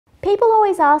People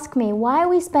always ask me why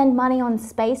we spend money on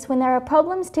space when there are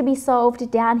problems to be solved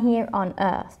down here on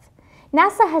Earth.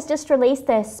 NASA has just released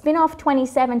their Spinoff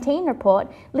 2017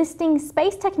 report listing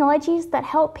space technologies that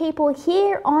help people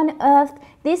here on Earth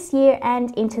this year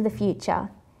and into the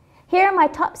future. Here are my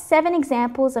top 7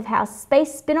 examples of how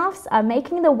space spin-offs are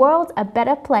making the world a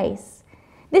better place.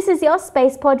 This is your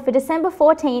Space Pod for December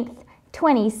 14th,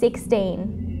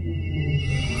 2016.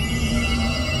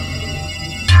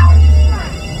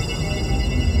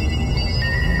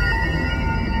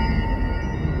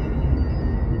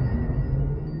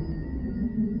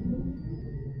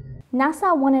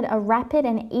 NASA wanted a rapid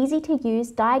and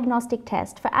easy-to-use diagnostic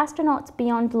test for astronauts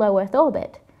beyond low Earth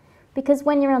orbit, because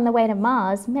when you're on the way to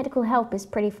Mars, medical help is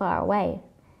pretty far away.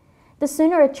 The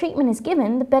sooner a treatment is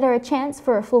given, the better a chance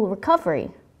for a full recovery.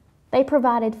 They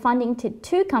provided funding to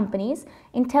 2 companies,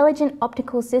 Intelligent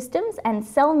Optical Systems and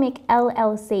Celmic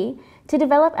LLC, to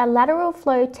develop a lateral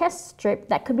flow test strip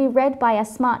that could be read by a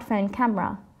smartphone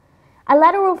camera. A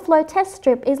lateral flow test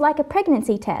strip is like a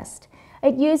pregnancy test.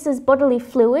 It uses bodily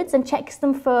fluids and checks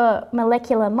them for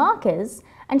molecular markers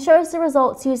and shows the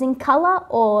results using color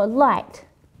or light.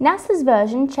 NASA's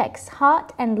version checks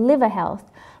heart and liver health,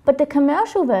 but the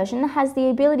commercial version has the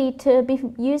ability to be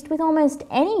used with almost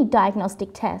any diagnostic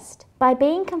test. By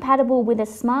being compatible with a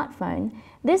smartphone,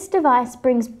 this device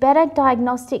brings better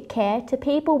diagnostic care to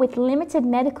people with limited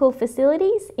medical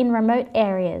facilities in remote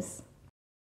areas.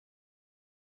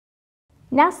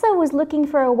 NASA was looking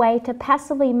for a way to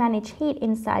passively manage heat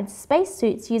inside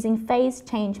spacesuits using phase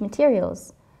change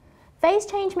materials. Phase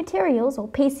change materials, or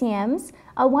PCMs,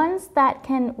 are ones that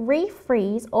can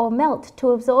refreeze or melt to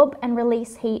absorb and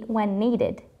release heat when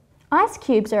needed. Ice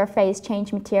cubes are a phase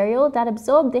change material that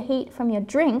absorb the heat from your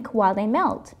drink while they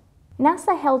melt.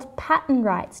 NASA held patent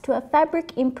rights to a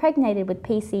fabric impregnated with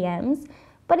PCMs,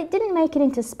 but it didn't make it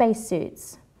into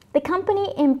spacesuits. The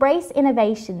company Embrace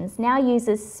Innovations now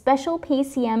uses special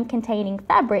PCM-containing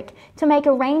fabric to make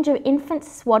a range of infant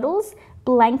swaddles,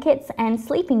 blankets, and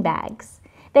sleeping bags.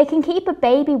 They can keep a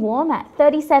baby warm at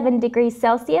 37 degrees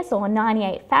Celsius or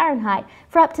 98 Fahrenheit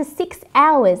for up to 6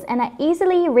 hours and are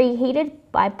easily reheated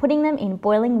by putting them in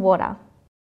boiling water.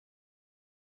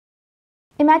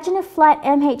 Imagine if flight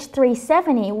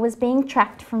MH370 was being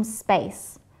tracked from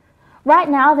space. Right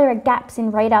now, there are gaps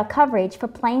in radar coverage for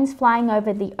planes flying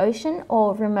over the ocean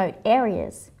or remote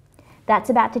areas.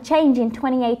 That's about to change in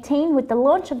 2018 with the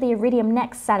launch of the Iridium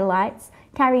NEXT satellites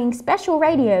carrying special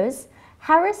radios,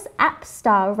 Harris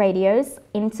APSTAR radios,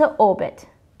 into orbit.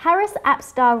 Harris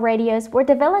APSTAR radios were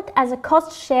developed as a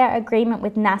cost-share agreement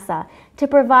with NASA to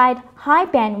provide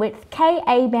high-bandwidth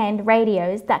Ka-band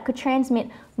radios that could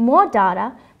transmit more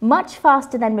data much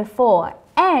faster than before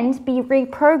and be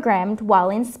reprogrammed while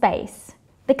in space.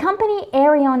 The company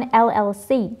Aerion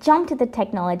LLC jumped at the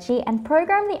technology and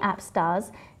programmed the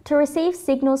APSTARs to receive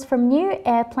signals from new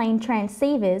airplane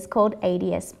transceivers called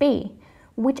ADS-B,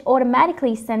 which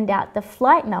automatically send out the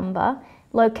flight number,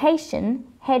 location,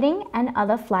 heading, and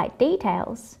other flight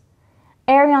details.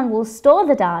 Aerion will store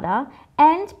the data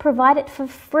and provide it for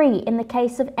free in the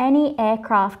case of any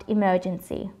aircraft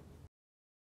emergency.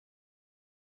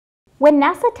 When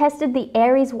NASA tested the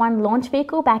Ares 1 launch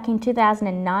vehicle back in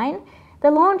 2009,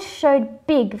 the launch showed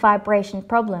big vibration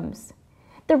problems.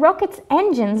 The rocket's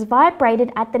engines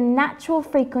vibrated at the natural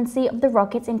frequency of the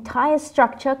rocket's entire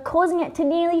structure, causing it to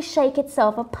nearly shake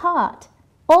itself apart.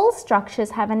 All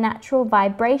structures have a natural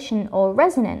vibration or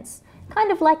resonance,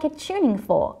 kind of like a tuning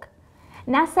fork.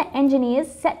 NASA engineers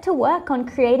set to work on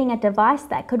creating a device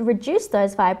that could reduce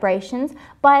those vibrations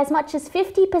by as much as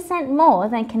 50% more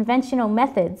than conventional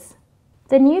methods.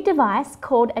 The new device,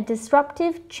 called a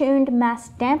disruptive tuned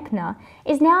mass dampener,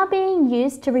 is now being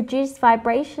used to reduce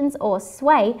vibrations or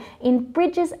sway in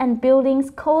bridges and buildings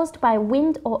caused by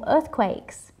wind or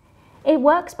earthquakes. It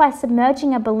works by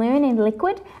submerging a balloon in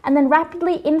liquid and then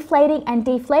rapidly inflating and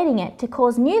deflating it to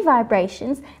cause new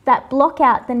vibrations that block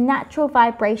out the natural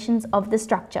vibrations of the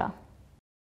structure.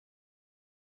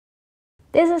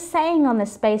 There's a saying on the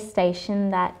space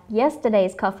station that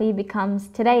yesterday's coffee becomes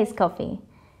today's coffee.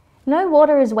 No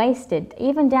water is wasted,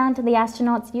 even down to the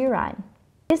astronauts' urine.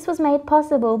 This was made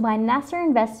possible by NASA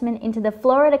investment into the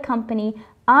Florida company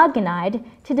Argonide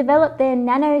to develop their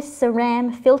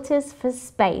nano-ceramic filters for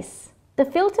space. The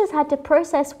filters had to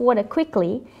process water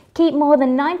quickly, keep more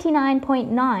than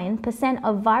 99.9%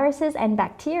 of viruses and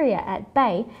bacteria at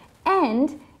bay,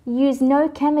 and use no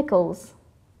chemicals.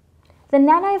 The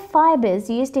nanofibers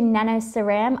used in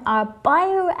nanoceramic are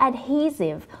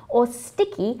bioadhesive or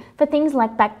sticky for things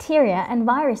like bacteria and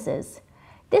viruses.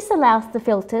 This allows the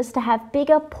filters to have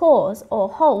bigger pores or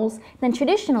holes than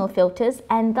traditional filters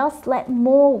and thus let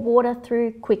more water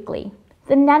through quickly.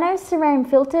 The nano-ceramic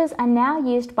filters are now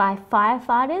used by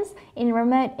firefighters in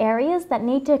remote areas that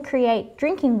need to create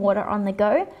drinking water on the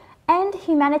go and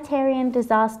humanitarian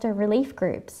disaster relief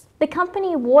groups. The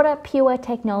company Water Pure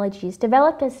Technologies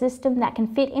developed a system that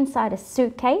can fit inside a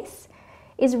suitcase,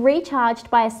 is recharged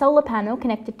by a solar panel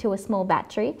connected to a small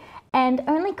battery, and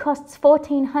only costs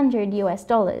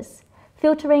 $1,400,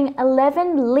 filtering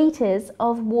 11 litres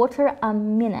of water a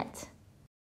minute.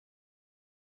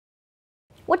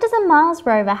 What does a Mars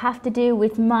rover have to do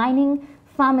with mining,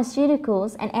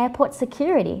 pharmaceuticals, and airport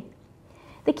security?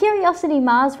 The Curiosity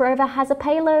Mars rover has a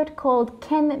payload called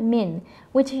ChemMin,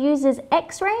 which uses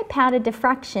X-ray powder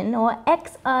diffraction, or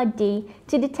XRD,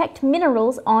 to detect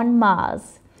minerals on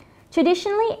Mars.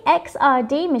 Traditionally,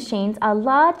 XRD machines are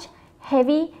large,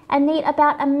 heavy, and need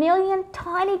about 1 million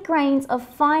tiny grains of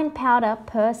fine powder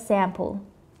per sample.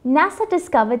 NASA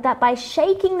discovered that by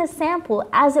shaking the sample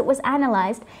as it was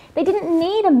analysed, they didn't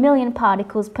need 1 million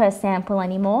particles per sample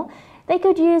anymore. They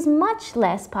could use much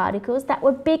less particles that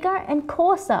were bigger and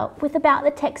coarser with about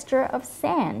the texture of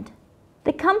sand.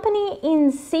 The company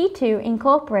In Situ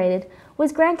Incorporated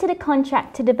was granted a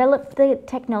contract to develop the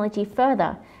technology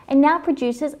further and now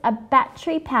produces a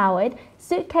battery-powered,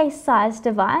 suitcase-sized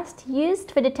device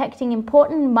used for detecting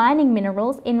important mining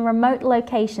minerals in remote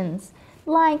locations,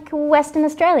 like Western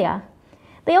Australia.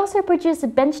 They also produce a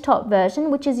benchtop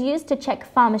version which is used to check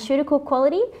pharmaceutical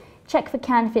quality, check for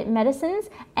counterfeit medicines,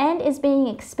 and is being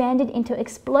expanded into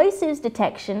explosives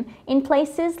detection in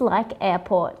places like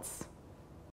airports.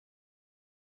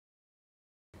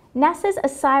 NASA's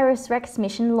OSIRIS-REx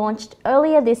mission launched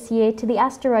earlier this year to the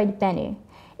asteroid Bennu.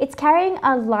 It's carrying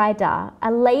a LiDAR,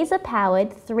 a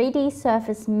laser-powered 3D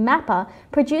surface mapper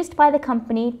produced by the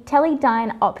company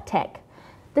Teledyne Optech.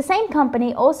 The same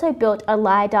company also built a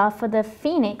LiDAR for the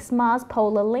Phoenix Mars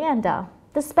Polar Lander.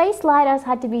 The space LiDARs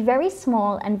had to be very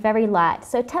small and very light,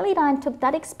 so Teledyne took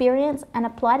that experience and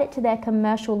applied it to their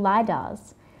commercial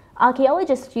LiDARs.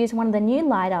 Archaeologists used one of the new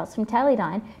LiDARs from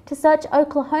Teledyne to search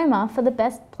Oklahoma for the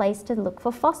best place to look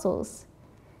for fossils.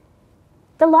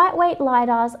 The lightweight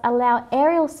LiDARs allow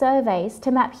aerial surveys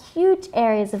to map huge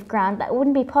areas of ground that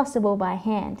wouldn't be possible by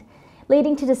hand,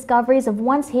 leading to discoveries of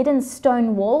once hidden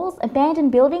stone walls,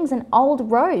 abandoned buildings, and old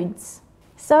roads.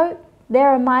 So, there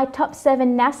are my top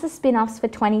 7 NASA spin-offs for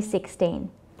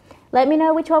 2016. Let me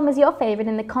know which one was your favourite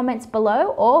in the comments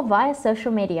below or via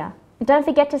social media. And don't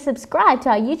forget to subscribe to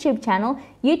our YouTube channel,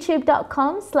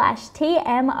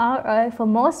 youtube.com/TMRO, for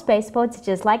more space pods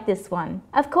just like this one.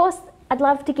 Of course, I'd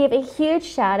love to give a huge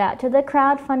shout out to the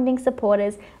crowdfunding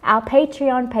supporters, our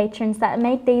Patreon patrons that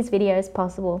make these videos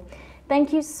possible.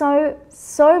 Thank you so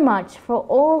much for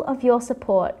all of your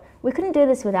support. We couldn't do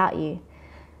this without you.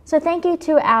 So thank you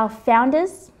to our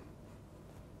founders,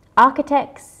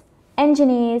 architects,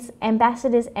 engineers,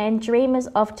 ambassadors, and dreamers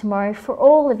of tomorrow for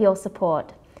all of your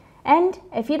support. And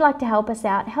if you'd like to help us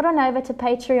out, head on over to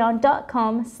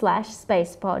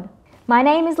patreon.com/spacepod. My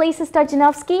name is Lisa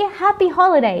Stojanovski. Happy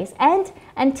holidays, and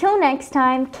until next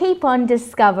time, keep on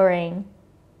discovering.